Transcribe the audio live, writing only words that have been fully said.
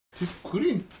It's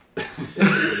green. Hey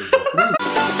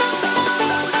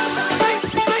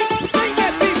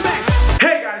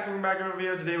guys, welcome back to our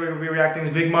video. Today we're going to be reacting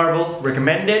to Big Marvel,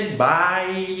 recommended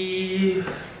by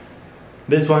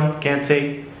this one. Can't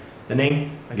say the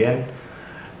name again.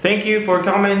 Thank you for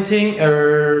commenting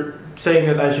or saying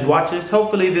that I should watch this.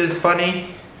 Hopefully this is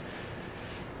funny.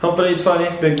 Hopefully it's funny,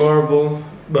 Big Marvel.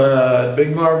 But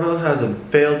Big Marvel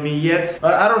hasn't failed me yet.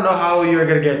 I don't know how you're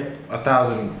gonna get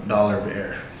 $1,000 of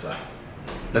air. So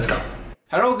let's go.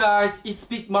 Hello guys, it's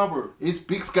Big Marvel. It's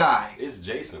Big Sky. It's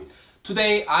Jason.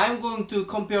 Today I'm going to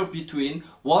compare between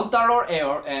 $1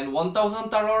 air and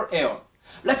 $1,000 air.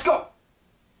 Let's go!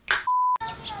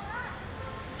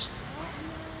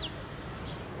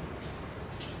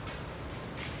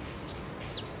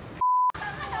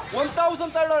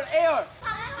 $1,000 air!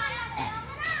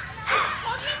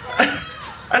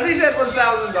 As he said,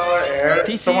 $1,000 air.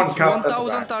 This Someone is counted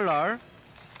that. $1,000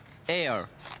 air.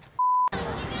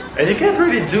 And you can't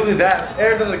really do that.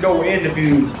 Air doesn't go in if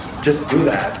you just do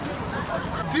that.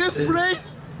 This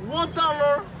place,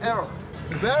 $1 air.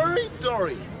 Very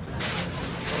dirty.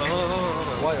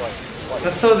 Why?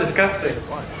 That's so disgusting.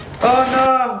 Why? Oh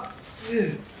no!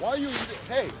 Ew. Why you eat it?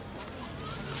 Hey.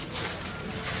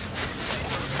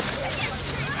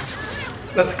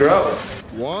 That's gross.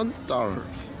 $1.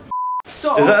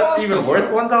 So, Is that first even of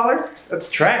worth $1? That's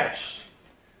trash.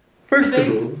 First of today,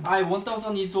 all,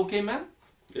 1,000 is okay, man?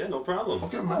 Yeah, no problem.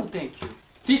 Okay, Oh, man. thank you.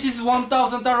 This is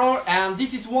 $1,000 and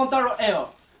this is $1 air.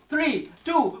 3,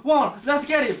 2, 1, let's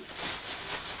get it!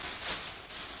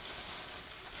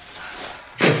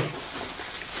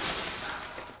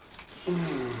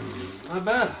 Not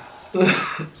bad.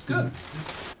 It's good.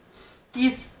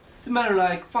 It smells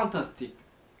like fantastic.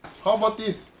 How about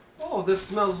this? Oh, this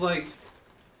smells like...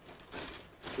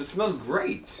 This smells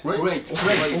great. Great.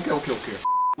 Okay.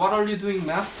 What are you doing,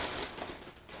 man?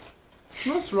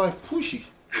 Smells like pushy.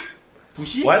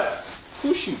 Pushy? what?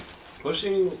 Pushy.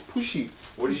 Pushing... Pushy.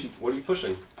 What are you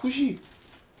pushing? Pushy.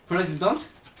 President?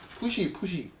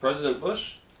 Pushy. President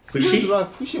Bush? Smells Pushy?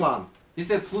 like pushy man. He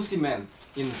said pussy man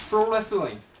in pro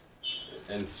wrestling.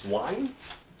 And swine?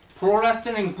 Pro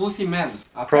wrestling pussy man.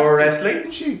 Pro wrestling?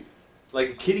 Pushy. Like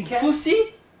a kitty cat?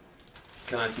 Pussy?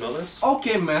 Can I smell this?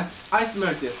 Okay, man. I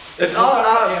smell this. It's all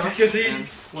out Air because he and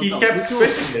kept 1,000.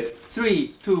 switching it. 3,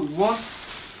 2, 1.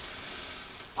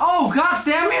 Oh god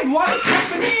damn it! What is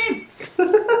happening?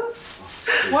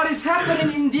 What is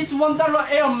happening in this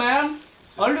 $1 air, man?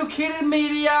 Are you kidding me,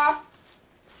 Ria?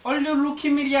 Are you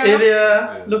looking me, Ria?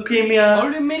 Idia, leukemia.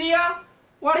 Are you Media?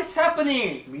 What is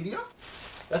happening? Media?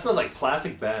 That smells like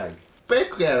plastic bag.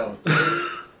 Background.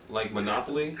 Like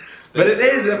Monopoly. But it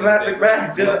is a plastic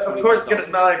bag. About Of course it's gonna 25,000.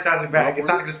 smell like a plastic bag. It's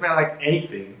not gonna smell like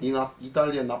anything. In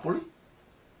Italian Napoli?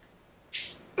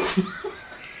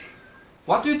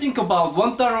 What do you think about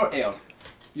 $1 air?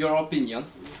 Your opinion?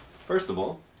 First of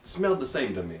all, it smelled the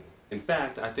same to me. In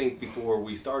fact, I think before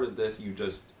we started this, you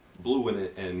just blew in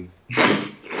it and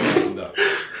tightened up.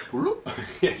 Blue?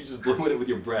 Yeah, you just blew in it with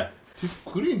your breath. It's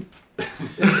green.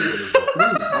 Green,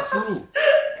 Not blue.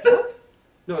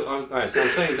 No, alright, so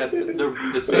I'm saying that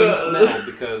the same smell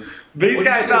because... These what did you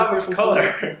guys say the have first one smelled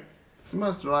like? color.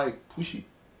 Smells like pushy.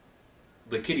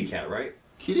 The kitty cat, right?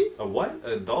 Kitty? A what?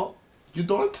 A dog? You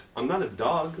don't? I'm not a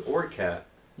dog or a cat.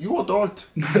 You adult.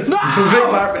 Big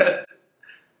Marvel.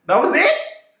 That was it?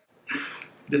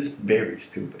 That's very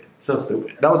stupid. So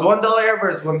stupid. That was $1 air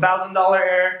versus $1,000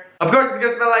 air. Of course it's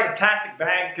gonna smell like a plastic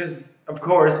bag because of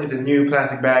course it's a new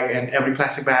plastic bag and every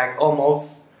plastic bag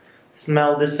almost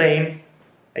smell the same.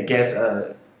 I guess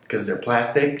because they're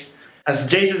plastic. As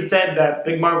Jason said, that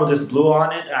Big Marvel just blew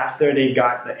on it after they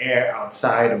got the air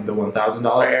outside of the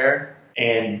 $1,000 air.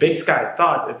 And Big Sky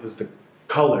thought it was the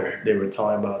color they were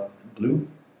talking about. Blue?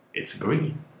 It's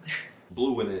green.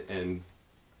 Blew in it and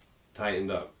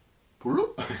tightened up.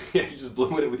 Blue? Yeah, you just blew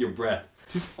in it with your breath.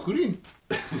 It's green.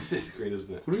 It's great,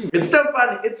 isn't it? Green. It's still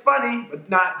funny. It's funny, but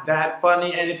not that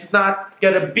funny, and it's not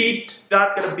gonna beat.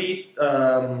 The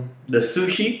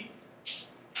sushi.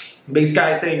 Big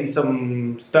Sky saying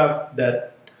some stuff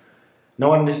that no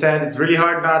one understands. It's really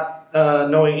hard not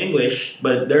knowing English,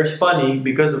 but there's funny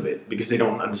because of it, because they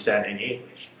don't understand any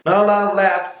English. Not a lot of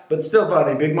laughs, but still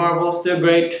funny. Big Marvel, still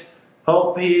great.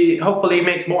 Hopefully he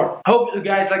makes more. Hope you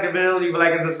guys like the video. Leave a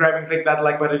like and subscribe and click that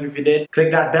like button if you did.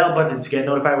 Click that bell button to get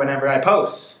notified whenever I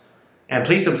post. And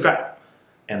please subscribe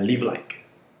and leave a like.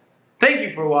 Thank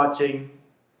you for watching.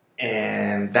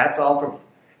 And that's all from me.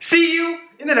 See you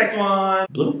in the next one.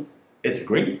 Blue, it's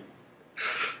green.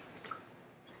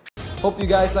 Hope you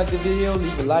guys like the video.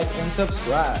 Leave a like and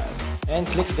subscribe. And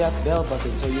click that bell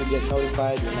button so you get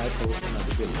notified when I post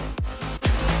another video.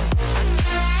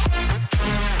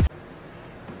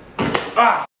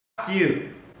 Ah, f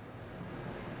you.